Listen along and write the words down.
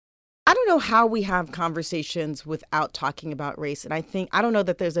I don't know how we have conversations without talking about race. And I don't know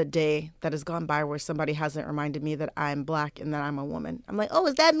that there's a day that has gone by where somebody hasn't reminded me that I'm Black and that I'm a woman. I'm like, oh,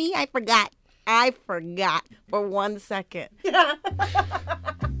 is that me? I forgot for 1 second.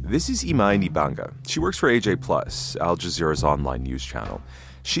 This is Imani Banga. She works for AJ Plus, Al Jazeera's online news channel.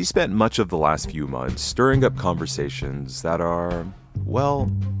 She spent much of the last few months stirring up conversations that are, well,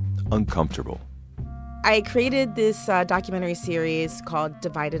 uncomfortable. I created this documentary series called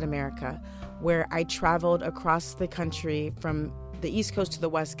Divided America, where I traveled across the country from the East Coast to the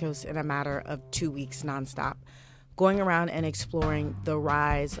West Coast in a matter of 2 weeks nonstop, going around and exploring the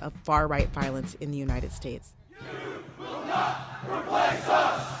rise of far-right violence in the United States. You will not replace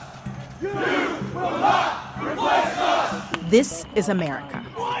us! You will not replace us! This is America.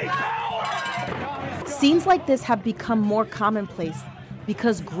 Scenes like this have become more commonplace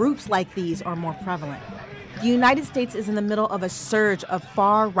because groups like these are more prevalent. The United States is in the middle of a surge of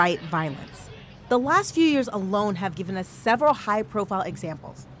far-right violence. The last few years alone have given us several high-profile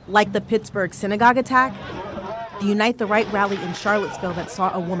examples, like the Pittsburgh synagogue attack, the Unite the Right rally in Charlottesville that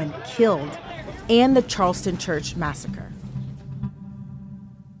saw a woman killed, and the Charleston Church massacre.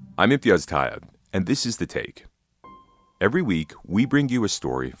 I'm Imtiaz Tyab, and this is The Take. Every week, we bring you a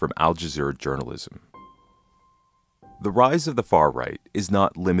story from Al Jazeera Journalism. The rise of the far right is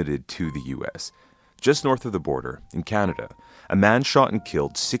not limited to the U.S. Just north of the border, in Canada, a man shot and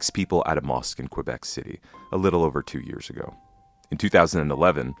killed 6 people at a mosque in Quebec City a little over 2 years ago. In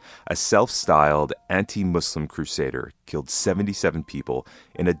 2011, a self-styled anti-Muslim crusader killed 77 people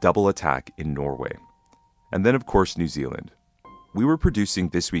in a double attack in Norway. And then, of course, New Zealand. We were producing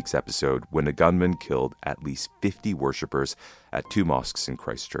this week's episode when a gunman killed at least 50 worshippers at 2 mosques in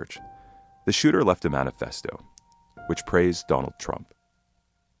Christchurch. The shooter left a manifesto, which praised Donald Trump.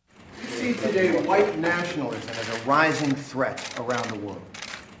 We see today white nationalism as a rising threat around the world.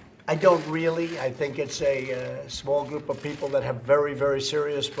 I don't really. I think it's a small group of people that have very, very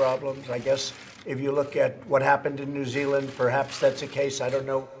serious problems. I guess if you look at what happened in New Zealand, perhaps that's a case. I don't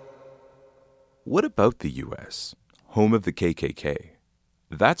know. What about the U.S., home of the KKK?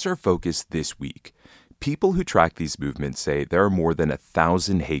 That's our focus this week. People who track these movements say there are more than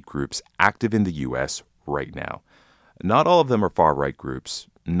 1,000 hate groups active in the U.S. right now. Not all of them are far-right groups.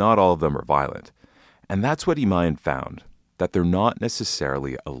 Not all of them are violent. And that's what Iman found, that they're not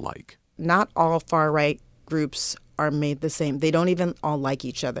necessarily alike. Not all far-right groups are made the same. They don't even all like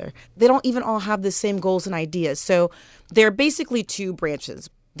each other. They don't even all have the same goals and ideas. So there are basically 2 branches.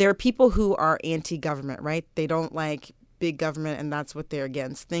 There are people who are anti-government, right? They don't like big government, and that's what they're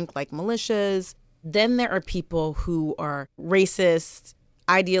against. Think like militias. Then there are people who are racist,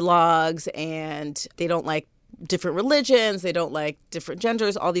 ideologues, and they don't like different religions, they don't like different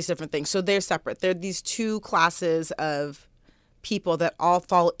genders, all these different things. So they're separate. They're these 2 classes of people that all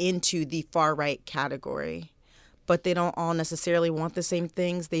fall into the far-right category, but they don't all necessarily want the same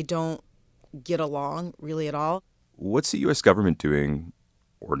things. They don't get along really at all. What's the U.S. government doing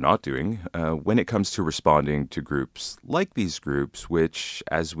or not doing when it comes to responding to groups like these groups, which,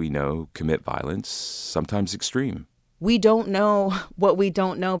 as we know, commit violence, sometimes extreme? We don't know what we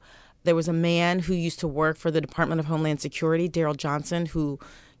don't know. There was a man who used to work for the Department of Homeland Security, Daryl Johnson, who,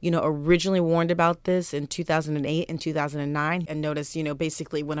 originally warned about this in 2008 and 2009 and noticed,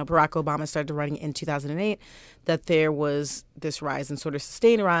 basically when Barack Obama started running in 2008, that there was this rise and sort of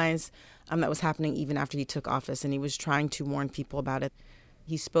sustained rise that was happening even after he took office. And he was trying to warn people about it.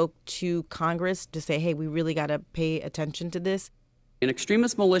 He spoke to Congress to say, hey, we really got to pay attention to this. An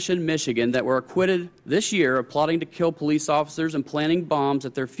extremist militia in Michigan that were acquitted this year of plotting to kill police officers and planting bombs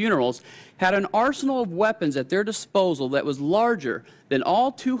at their funerals had an arsenal of weapons at their disposal that was larger than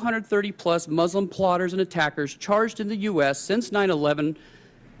all 230-plus Muslim plotters and attackers charged in the U.S. since 9/11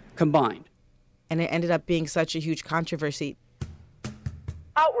 combined. And it ended up being such a huge controversy.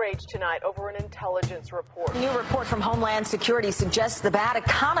 Outrage tonight over an intelligence report. A new report from Homeland Security suggests the bad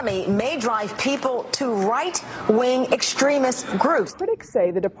economy may drive people to right-wing extremist groups. Critics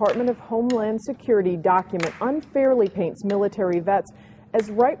say the Department of Homeland Security document unfairly paints military vets as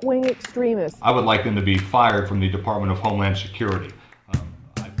right-wing extremists. I would like them to be fired from the Department of Homeland Security.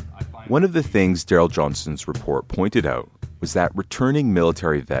 One of the things Daryl Johnson's report pointed out was that returning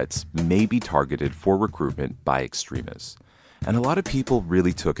military vets may be targeted for recruitment by extremists. And a lot of people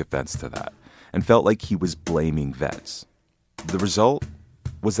really took offense to that and felt like he was blaming vets. The result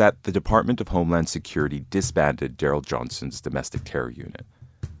was that the Department of Homeland Security disbanded Daryl Johnson's domestic terror unit.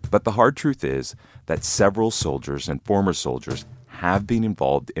 But the hard truth is that several soldiers and former soldiers have been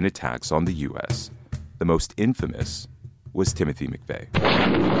involved in attacks on the U.S. The most infamous was Timothy McVeigh.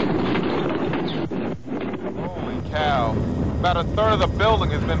 Holy cow. About a third of the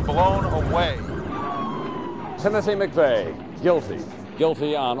building has been blown away. Timothy McVeigh,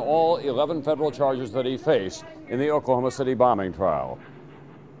 guilty on all 11 federal charges that he faced in the Oklahoma City bombing trial.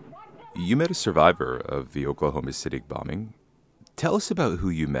 You met a survivor of the Oklahoma City bombing. Tell us about who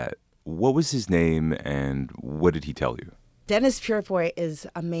you met. What was his name and what did he tell you? Dennis Purefoy is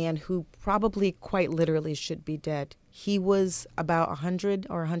a man who probably quite literally should be dead. He was about 100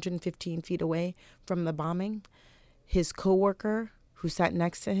 or 115 feet away from the bombing. His coworker who sat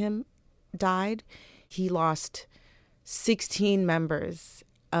next to him died. He lost 16 members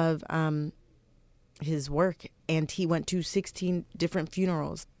of his work, and he went to 16 different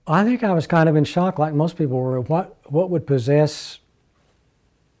funerals. I think I was kind of in shock, like most people were. What would possess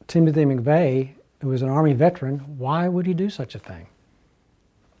Timothy McVeigh, who was an Army veteran? Why would he do such a thing?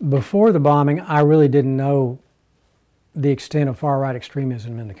 Before the bombing, I really didn't know the extent of far-right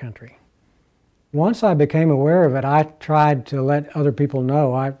extremism in the country. Once I became aware of it, I tried to let other people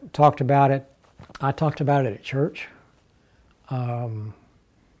know. I talked about it at church. I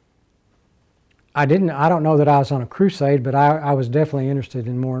don't know that I was on a crusade, but I was definitely interested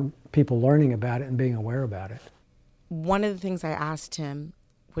in more people learning about it and being aware about it. One of the things I asked him,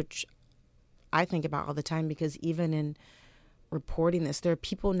 which I think about all the time, because even in reporting this, there are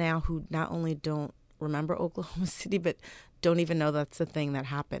people now who not only don't remember Oklahoma City, but don't even know that's the thing that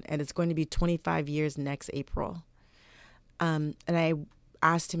happened. And it's going to be 25 years next April. And I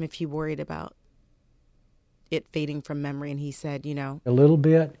asked him if he worried about it fading from memory, and he said, a little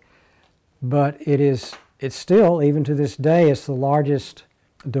bit, but it's still, even to this day, it's the largest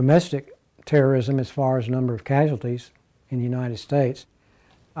domestic terrorism as far as number of casualties in the United States.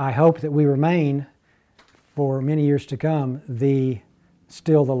 I hope that we remain, for many years to come,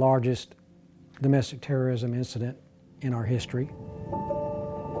 still the largest domestic terrorism incident in our history.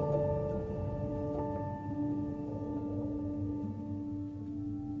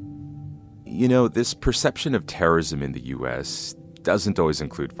 This perception of terrorism in the U.S. doesn't always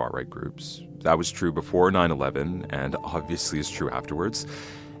include far-right groups. That was true before 9/11 and obviously is true afterwards.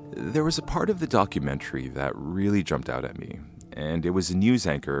 There was a part of the documentary that really jumped out at me, and it was a news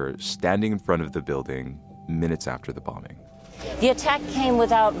anchor standing in front of the building minutes after the bombing. The attack came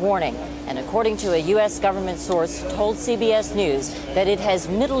without warning, and according to a U.S. government source, told CBS News that it has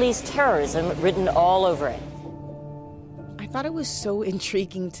Middle East terrorism written all over it. I thought it was so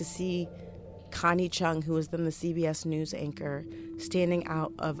intriguing to see Connie Chung, who was then the CBS News anchor, standing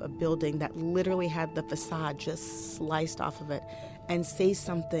out of a building that literally had the facade just sliced off of it, and say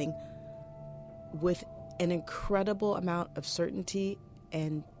something with an incredible amount of certainty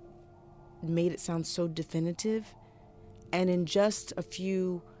and made it sound so definitive. And in just a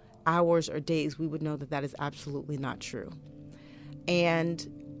few hours or days, we would know that that is absolutely not true. And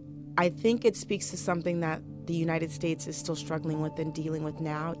I think it speaks to something that the United States is still struggling with and dealing with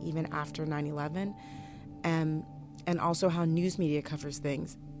now, even after 9/11, and also how news media covers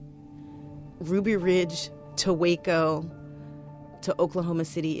things. Ruby Ridge to Waco to Oklahoma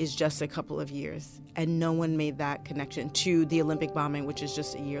City is just a couple of years, and no one made that connection to the Olympic bombing, which is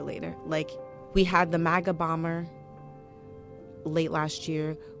just a year later. Like, we had the MAGA bomber late last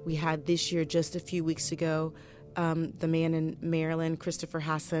year. We had this year, just a few weeks ago, the man in Maryland, Christopher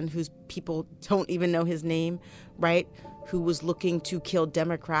Hassan, whose people don't even know his name, right, who was looking to kill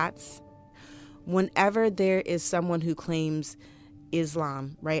Democrats. Whenever there is someone who claims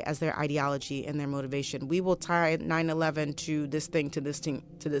Islam, right, as their ideology and their motivation, we will tie 9/11 to this thing, to this thing,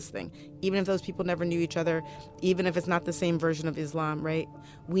 to this thing. Even if those people never knew each other, even if it's not the same version of Islam, right,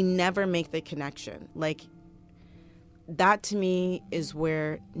 we never make the connection. Like, that to me is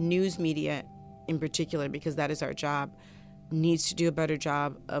where news media in particular, because that is our job, needs to do a better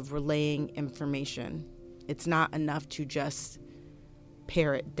job of relaying information. It's not enough to just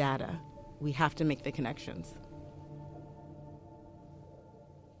parrot data. We have to make the connections.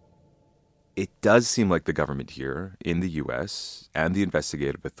 It does seem like the government here in the U.S. and the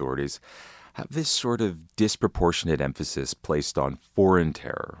investigative authorities have this sort of disproportionate emphasis placed on foreign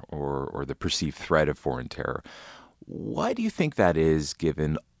terror or the perceived threat of foreign terror. Why do you think that is,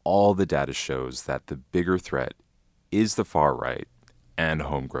 given all the data shows that the bigger threat is the far right and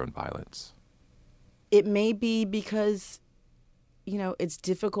homegrown violence? It may be because, it's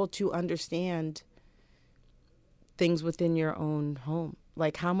difficult to understand things within your own home.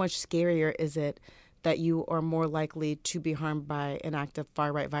 Like, how much scarier is it that you are more likely to be harmed by an act of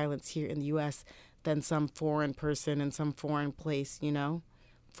far-right violence here in the U.S. than some foreign person in some foreign place,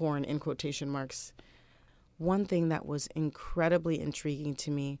 foreign in quotation marks. One thing that was incredibly intriguing to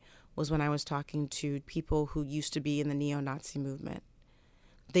me was when I was talking to people who used to be in the neo-Nazi movement.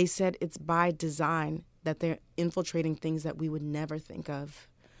 They said it's by design that they're infiltrating things that we would never think of.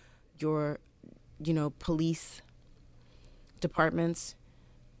 Your, police departments,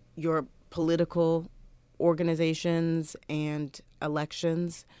 your political organizations and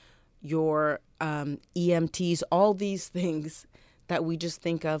elections, your EMTs, all these things that we just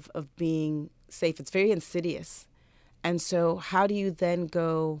think of being safe. It's very insidious. And so how do you then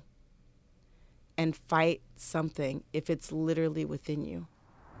go and fight something if it's literally within you?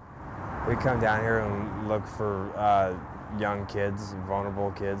 We come down here and look for young kids,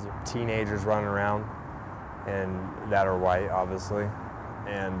 vulnerable kids, teenagers running around, and that are white, obviously,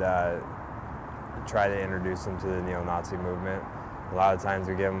 and try to introduce them to the neo-Nazi movement. A lot of times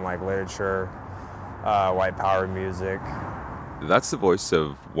we give them like literature, white power music. That's the voice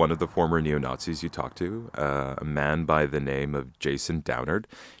of one of the former neo-Nazis you talked to, a man by the name of Jason Downard.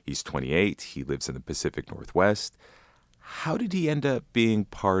 He's 28. He lives in the Pacific Northwest. How did he end up being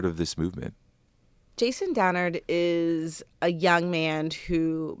part of this movement? Jason Downard is a young man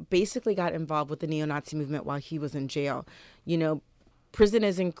who basically got involved with the neo-Nazi movement while he was in jail. Prison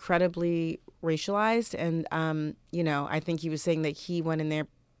is incredibly racialized, and, I think he was saying that he went in there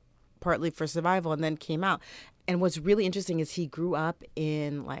partly for survival and then came out. And what's really interesting is he grew up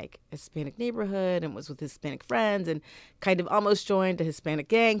in like a Hispanic neighborhood and was with Hispanic friends and kind of almost joined a Hispanic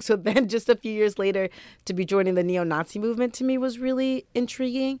gang. So then just a few years later to be joining the neo-Nazi movement to me was really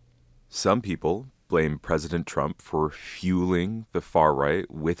intriguing. Some people blame President Trump for fueling the far right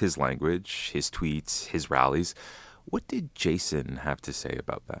with his language, his tweets, his rallies. What did Jason have to say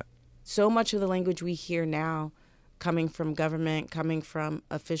about that? So much of the language we hear now coming from government, coming from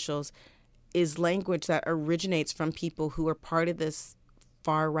officials, is language that originates from people who are part of this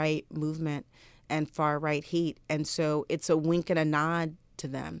far-right movement and far-right hate. And so it's a wink and a nod to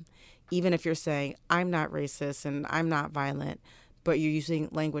them. Even if you're saying, I'm not racist and I'm not violent, but you're using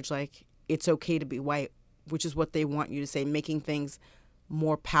language like, it's okay to be white, which is what they want you to say, making things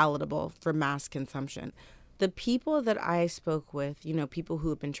more palatable for mass consumption. The people that I spoke with, people who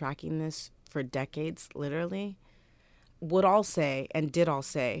have been tracking this for decades, literally, would all say and did all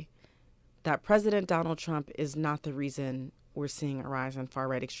say that President Donald Trump is not the reason we're seeing a rise in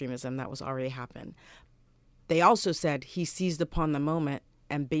far-right extremism. That was already happened. They also said he seized upon the moment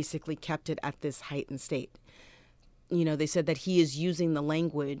and basically kept it at this heightened state. They said that he is using the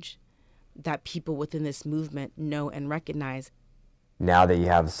language that people within this movement know and recognize. Now that you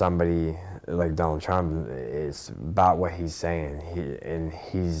have somebody like Donald Trump, it's about what he's saying.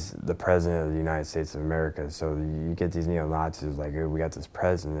 He's the president of the United States of America. So you get these neo-Nazis like, oh, we got this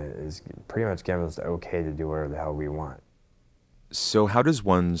president is pretty much giving us the okay to do whatever the hell we want. So how does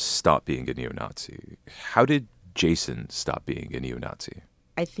one stop being a neo-Nazi? How did Jason stop being a neo-Nazi?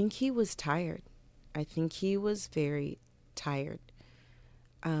 I think he was tired. I think he was very tired.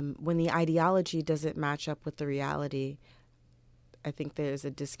 When the ideology doesn't match up with the reality, I think there's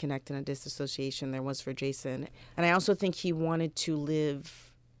a disconnect and a disassociation. There was for Jason. And I also think he wanted to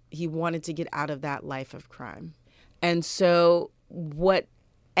get out of that life of crime. And so what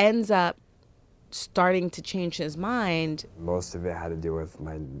ends up starting to change his mind. Most of it had to do with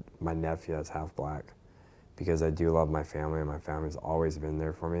my nephew that's half black, because I do love my family and my family's always been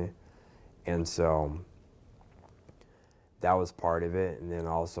there for me. And so that was part of it. And then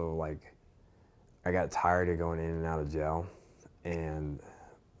also I got tired of going in and out of jail and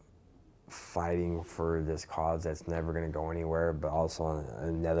fighting for this cause that's never going to go anywhere. But also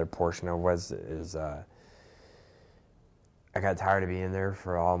another portion of is I got tired of being there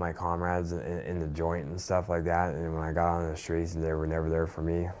for all my comrades in the joint and stuff like that. And when I got on the streets, they were never there for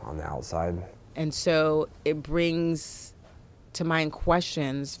me on the outside. And so it brings to mind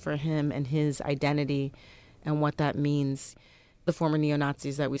questions for him and his identity and what that means. The former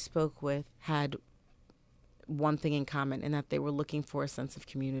neo-Nazis that we spoke with had one thing in common, in that they were looking for a sense of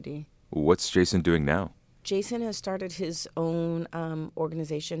community. What's Jason doing now? Jason has started his own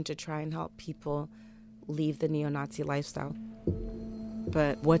organization to try and help people leave the neo-Nazi lifestyle.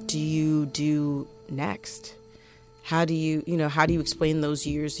 But what do you do next? How do you explain those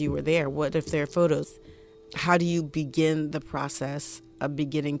years you were there? What if there are photos? How do you begin the process of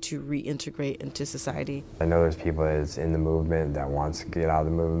beginning to reintegrate into society? I know there's people that's in the movement that wants to get out of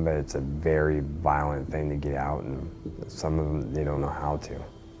the movement, but it's a very violent thing to get out, and some of them, they don't know how to.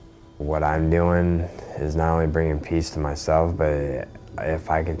 What I'm doing is not only bringing peace to myself, but if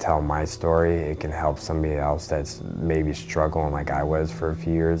I can tell my story, it can help somebody else that's maybe struggling like I was for a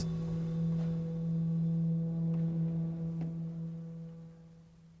few years.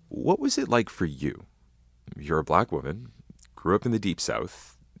 What was it like for you? You're a black woman, grew up in the Deep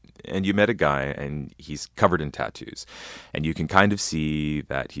South, and you met a guy and he's covered in tattoos, and you can kind of see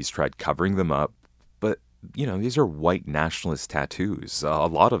that he's tried covering them up, but, these are white nationalist tattoos, a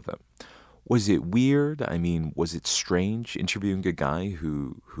lot of them. Was it weird? I mean, was it strange interviewing a guy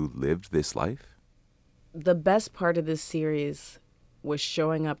who lived this life? The best part of this series was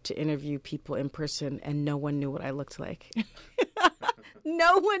showing up to interview people in person, and no one knew what I looked like.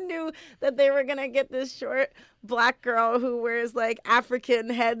 No one knew that they were going to get this short black girl who wears like African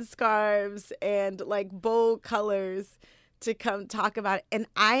headscarves and like bold colors to come talk about it. And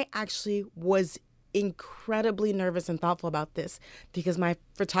I actually was incredibly nervous and thoughtful about this because my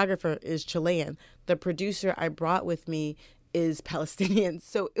photographer is Chilean. The producer I brought with me is Palestinian.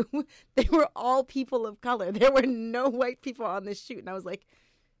 So they were all people of color. There were no white people on this shoot. And I was like,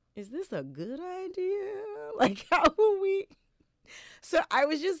 is this a good idea? Like, how will we? So I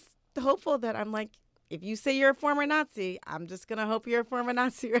was just hopeful that I'm like, if you say you're a former Nazi, I'm just going to hope you're a former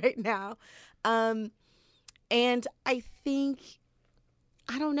Nazi right now. And I think,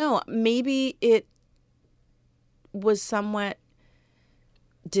 I don't know, maybe it was somewhat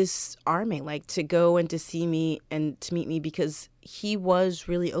disarming, like to go and to see me and to meet me, because he was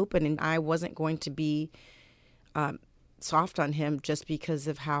really open and I wasn't going to be soft on him just because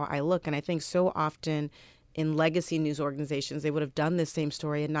of how I look. And I think so often in legacy news organizations, they would have done this same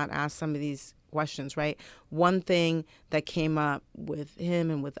story and not asked some of these questions, right? One thing that came up with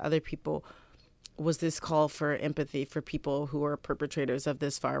him and with other people was this call for empathy for people who are perpetrators of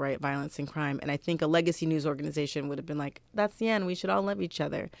this far-right violence and crime. And I think a legacy news organization would have been like, that's the end. We should all love each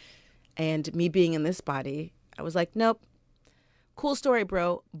other. And me being in this body, I was like, nope, cool story,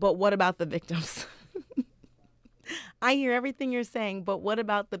 bro. But what about the victims? I hear everything you're saying, but what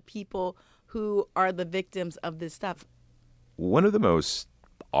about the people who are the victims of this stuff? One of the most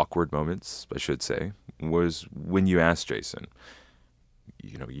awkward moments, I should say, was when you asked Jason,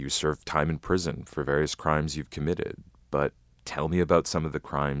 you served time in prison for various crimes you've committed, but tell me about some of the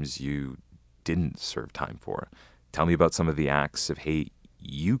crimes you didn't serve time for. Tell me about some of the acts of hate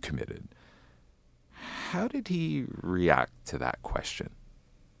you committed. How did he react to that question?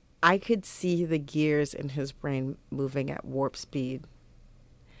 I could see the gears in his brain moving at warp speed.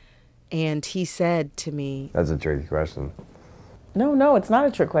 And he said to me... That's a tricky question. No, it's not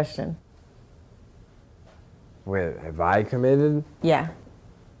a trick question. Wait, have I committed? Yeah.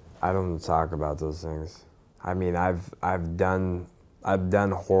 I don't talk about those things. I mean, I've done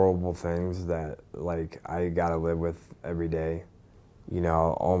horrible things that like I gotta live with every day.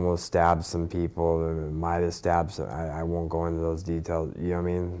 Almost stabbed some people, might have stabbed some. I won't go into those details. You know what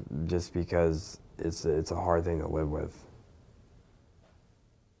I mean? Just because it's a hard thing to live with.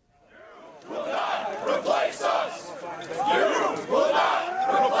 You will not replace us. You will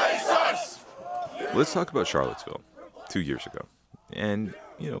not replace us. Let's talk about Charlottesville 2 years ago. And,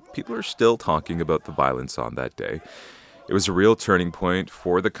 people are still talking about the violence on that day. It was a real turning point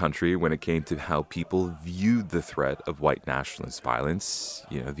for the country when it came to how people viewed the threat of white nationalist violence.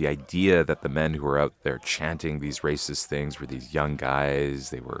 The idea that the men who were out there chanting these racist things were these young guys.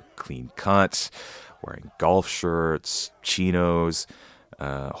 They were clean cut, wearing golf shirts, chinos,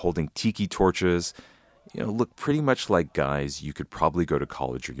 holding tiki torches, look pretty much like guys you could probably go to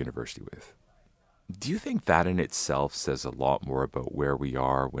college or university with. Do you think that in itself says a lot more about where we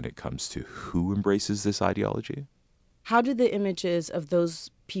are when it comes to who embraces this ideology? How do the images of those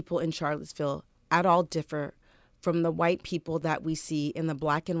people in Charlottesville at all differ from the white people that we see in the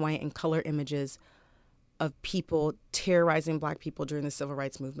black and white and color images of people terrorizing black people during the civil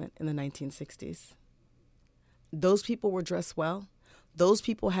rights movement in the 1960s? Those people were dressed well. Those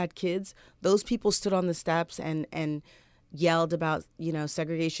people had kids. Those people stood on the steps and yelled about,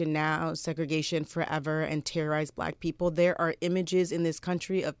 segregation now, segregation forever, and terrorized black people. There are images in this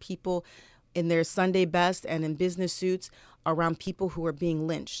country of people in their Sunday best and in business suits around people who are being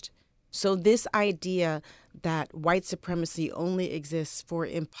lynched. So this idea that white supremacy only exists for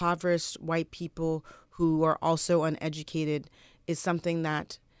impoverished white people who are also uneducated is something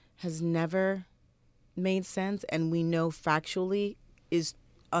that has never made sense and we know factually is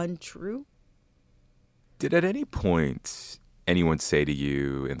untrue. Did at any point anyone say to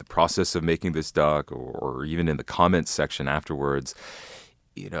you in the process of making this doc or even in the comments section afterwards,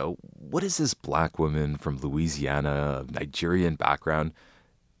 what is this black woman from Louisiana, of Nigerian background,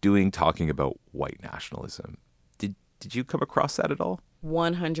 doing talking about white nationalism? Did you come across that at all?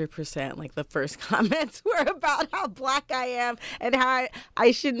 100%. Like the first comments were about how black I am and how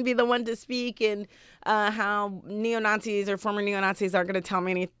I shouldn't be the one to speak and how neo-Nazis or former neo-Nazis aren't going to tell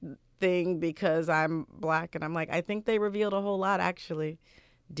me anything because I'm black. And I'm like, I think they revealed a whole lot, actually.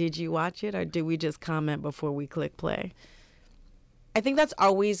 Did you watch it or did we just comment before we click play? I think that's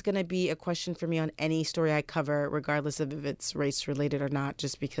always going to be a question for me on any story I cover, regardless of if it's race related or not,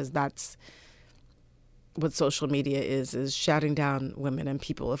 just because that's what social media is shouting down women and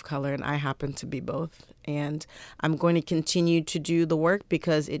people of color. And I happen to be both. And I'm going to continue to do the work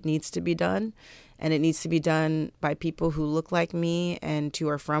because it needs to be done. And it needs to be done by people who look like me and who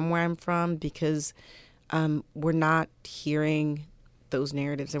are from where I'm from, because we're not hearing those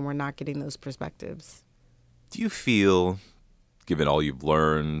narratives and we're not getting those perspectives. Do you feel, given all you've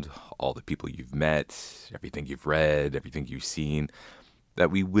learned, all the people you've met, everything you've read, everything you've seen,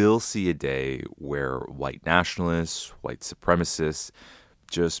 that we will see a day where white nationalists, white supremacists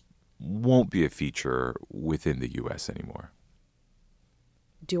just won't be a feature within the U.S. anymore?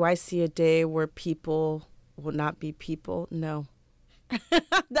 Do I see a day where people will not be people? No.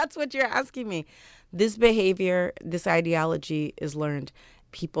 That's what you're asking me. This behavior, this ideology is learned.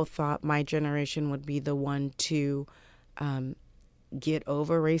 People thought my generation would be the one to get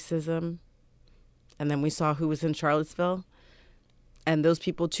over racism. And then we saw who was in Charlottesville. And those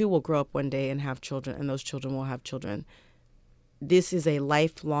people, too, will grow up one day and have children, and those children will have children. This is a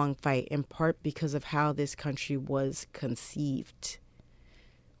lifelong fight, in part because of how this country was conceived,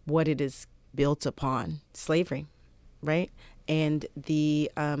 what it is built upon, slavery, right? And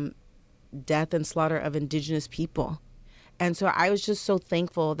the death and slaughter of indigenous people. And so I was just so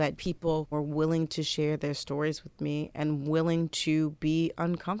thankful that people were willing to share their stories with me and willing to be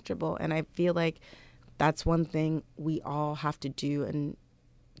uncomfortable. And I feel like that's one thing we all have to do and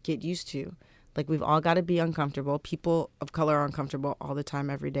get used to. Like, we've all got to be uncomfortable. People of color are uncomfortable all the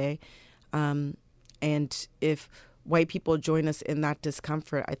time, every day. And if white people join us in that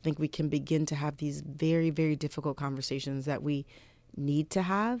discomfort, I think we can begin to have these very, very difficult conversations that we need to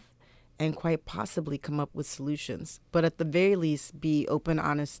have and quite possibly come up with solutions. But at the very least, be open,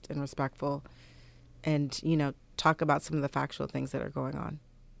 honest, and respectful and, you know, talk about some of the factual things that are going on.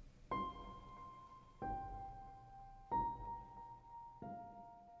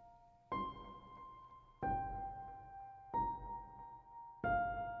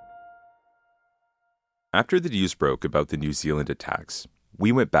 After the news broke about the New Zealand attacks,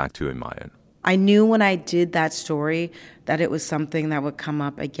 we went back to Imayan. I knew when I did that story that it was something that would come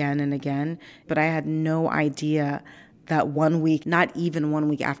up again and again, but I had no idea that 1 week, not even 1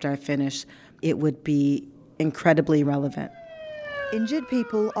 week after I finished, it would be incredibly relevant. Injured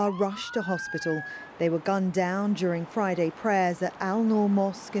people are rushed to hospital. They were gunned down during Friday prayers at Al Noor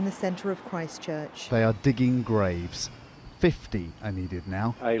Mosque in the centre of Christchurch. They are digging graves. 50 are needed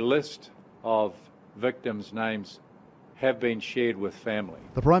now. A list of victims' names have been shared with family.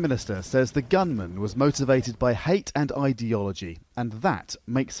 The Prime Minister says the gunman was motivated by hate and ideology, and that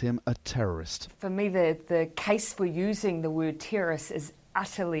makes him a terrorist. For me, the case for using the word terrorist is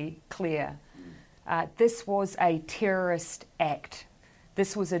utterly clear. This was a terrorist act.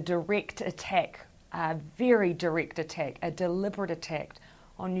 This was a direct attack, a very direct attack, a deliberate attack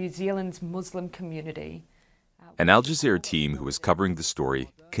on New Zealand's Muslim community. An Al Jazeera team who was covering the story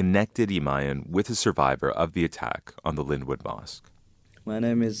connected Imayan with a survivor of the attack on the Linwood Mosque. My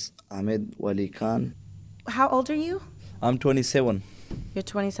name is Ahmed Wali Khan. How old are you? I'm 27. You're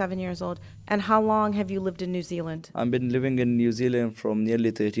 27 years old. And how long have you lived in New Zealand? I've been living in New Zealand for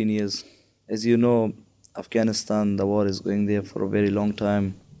nearly 13 years. As you know, Afghanistan, the war is going there for a very long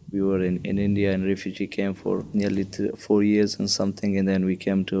time. We were in India and refugee camp for nearly 4 years and something, and then we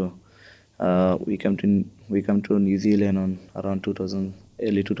came to New Zealand on around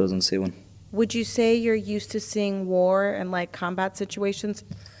early 2007. Would you say you're used to seeing war and like combat situations?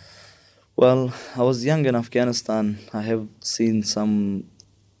 Well, I was young in Afghanistan. I have seen some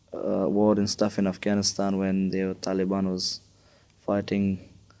war and stuff in Afghanistan when the Taliban was fighting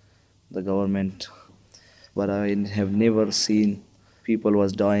the government. But I have never seen people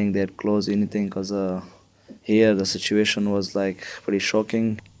was dying that close, anything, because here the situation was like pretty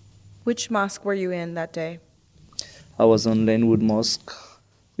shocking. Which mosque were you in that day? I was on Linwood Mosque.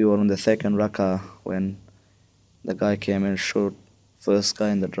 We were on the second rak'ah when the guy came and shot first guy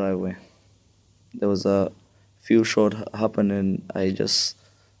in the driveway. There was a few shots happened and I just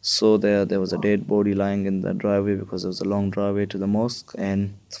saw there was a dead body lying in the driveway because there was a long driveway to the mosque.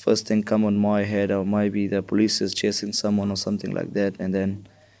 And the first thing come on my head, or maybe the police is chasing someone or something like that. And then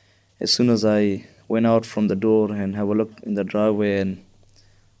as soon as I went out from the door and have a look in the driveway, and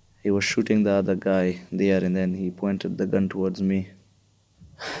he was shooting the other guy there, and then he pointed the gun towards me.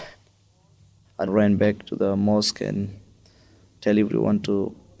 I ran back to the mosque and tell everyone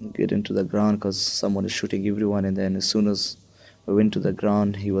to get into the ground because someone is shooting everyone. And then as soon as we went to the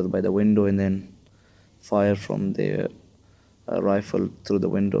ground, he was by the window and then fired from the rifle through the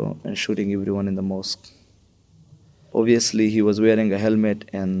window and shooting everyone in the mosque. Obviously, he was wearing a helmet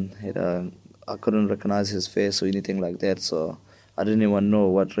and I couldn't recognize his face or anything like that. So I didn't even know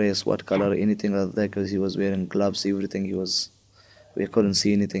what race, what color, anything like that, because he was wearing gloves, everything. We couldn't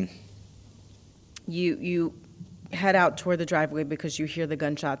see anything. You head out toward the driveway because you hear the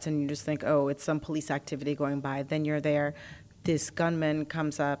gunshots and you just think, oh, it's some police activity going by. Then you're there. This gunman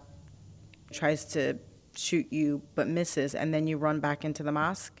comes up, tries to shoot you, but misses, and then you run back into the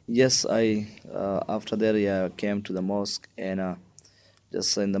mosque? Yes, after that, I came to the mosque, and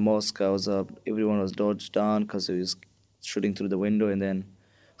just in the mosque, everyone was dodged down because he was shooting through the window, and then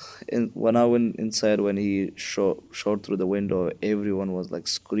when I went inside, when he shot through the window, everyone was like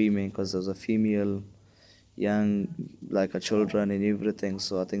screaming because there was a female, young, like a children and everything.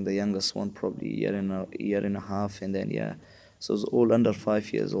 So I think the youngest one probably year and a half, and then so it was all under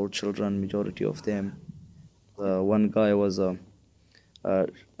 5 years old children, majority of them. One guy was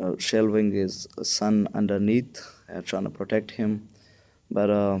shelving his son underneath, trying to protect him. But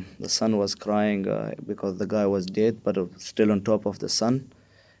the son was crying because the guy was dead, but still on top of the son.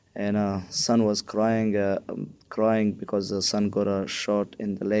 And son was crying because the son got a shot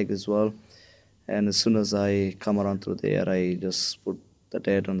in the leg as well. And as soon as I come around through there, I just put the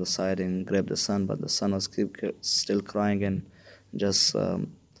dad on the side and grabbed the son. But the son was still crying and just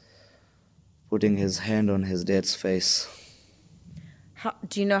putting his hand on his dad's face.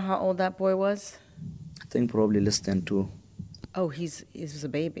 Do you know how old that boy was? I think probably less than 2. Oh, he was a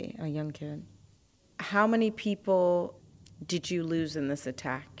baby, a young kid. How many people did you lose in this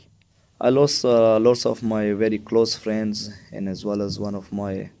attack? I lost lots of my very close friends, and as well as one of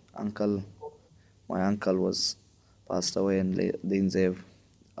my uncle. My uncle was passed away in Deen Zeev,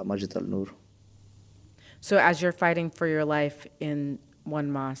 Majid al-Nur. So as you're fighting for your life in one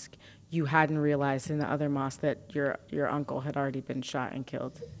mosque, you hadn't realized in the other mosque that your uncle had already been shot and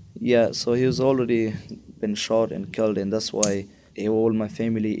killed? Yeah, so he was already been shot and killed, and that's why all my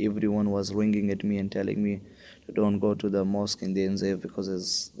family, everyone was ringing at me and telling me to don't go to the mosque in Deen Zeev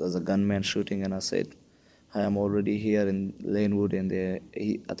because there's a gunman shooting. And I said, I am already here in Lanewood, and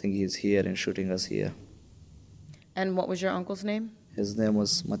I think he's here and shooting us here. And what was your uncle's name? His name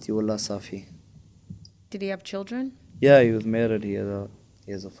was Matiullah Safi. Did he have children? Yeah, he was married. He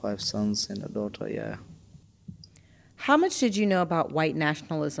has 5 sons and a daughter, yeah. How much did you know about white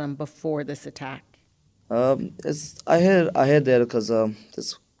nationalism before this attack? I heard that because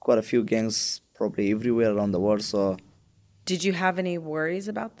there's quite a few gangs probably everywhere around the world. So, did you have any worries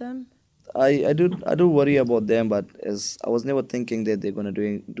about them? I do worry about them, but as I was never thinking that they're gonna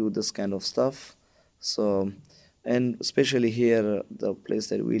do this kind of stuff. So, and especially here, the place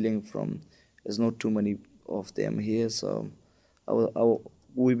that we're living from, there's not too many of them here. So,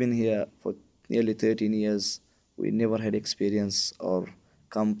 we've been here for nearly 13 years. We never had experience or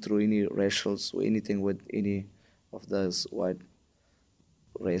come through any racials or anything with any of those white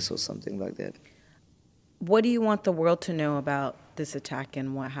race or something like that. What do you want the world to know about this attack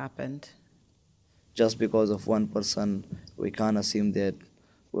and what happened? Just because of one person, we can't assume that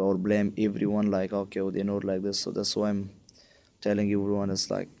we all blame everyone like, okay, well, they're not like this. So that's why I'm telling everyone, it's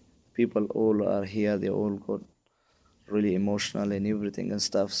like people all are here, they all got really emotional and everything and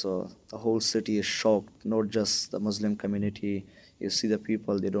stuff. So the whole city is shocked, not just the Muslim community. You see the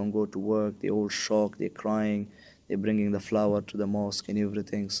people, they don't go to work, they're all shocked, they're crying, they're bringing the flower to the mosque and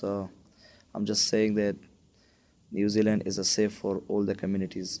everything. So I'm just saying that New Zealand is safe for all the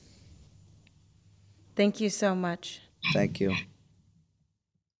communities. Thank you so much. Thank you.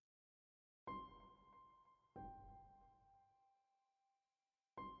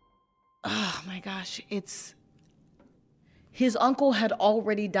 Oh my gosh, his uncle had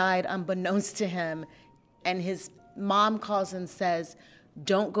already died unbeknownst to him, and his mom calls and says,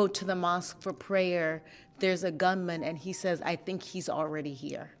 don't go to the mosque for prayer. There's a gunman, and he says, I think he's already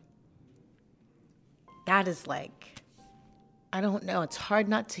here. That is like, I don't know, it's hard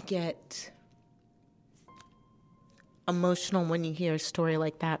not to get emotional when you hear a story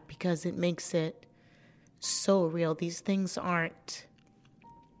like that because it makes it so real. These things aren't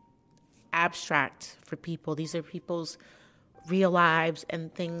abstract for people. These are people's real lives,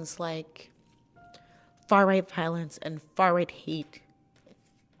 and things like far-right violence and far-right hate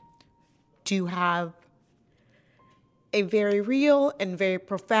do have a very real and very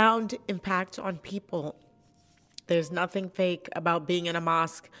profound impact on people. There's nothing fake about being in a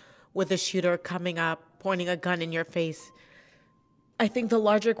mosque with a shooter coming up, pointing a gun in your face. I think the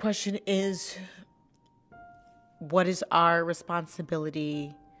larger question is, what is our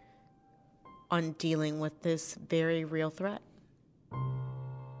responsibility on dealing with this very real threat?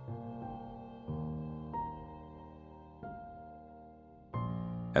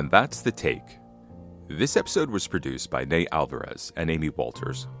 And that's The Take. This episode was produced by Ney Alvarez and Amy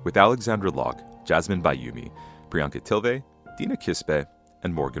Walters, with Alexandra Locke, Jasmine Bayumi, Priyanka Tilve, Dina Kispe,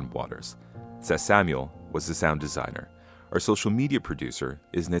 and Morgan Waters. Seth Samuel was the sound designer. Our social media producer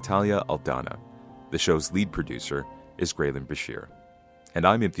is Natalia Aldana. The show's lead producer is Graylin Bashir. And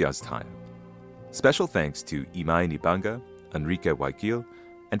I'm Imtiaz Tayan. Special thanks to Imai Nibanga, Enrique Waikil,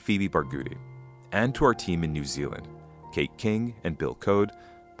 and Phoebe Barghouti. And to our team in New Zealand, Kate King and Bill Code,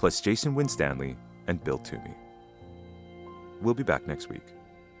 plus Jason Winstanley and Bill Toomey. We'll be back next week.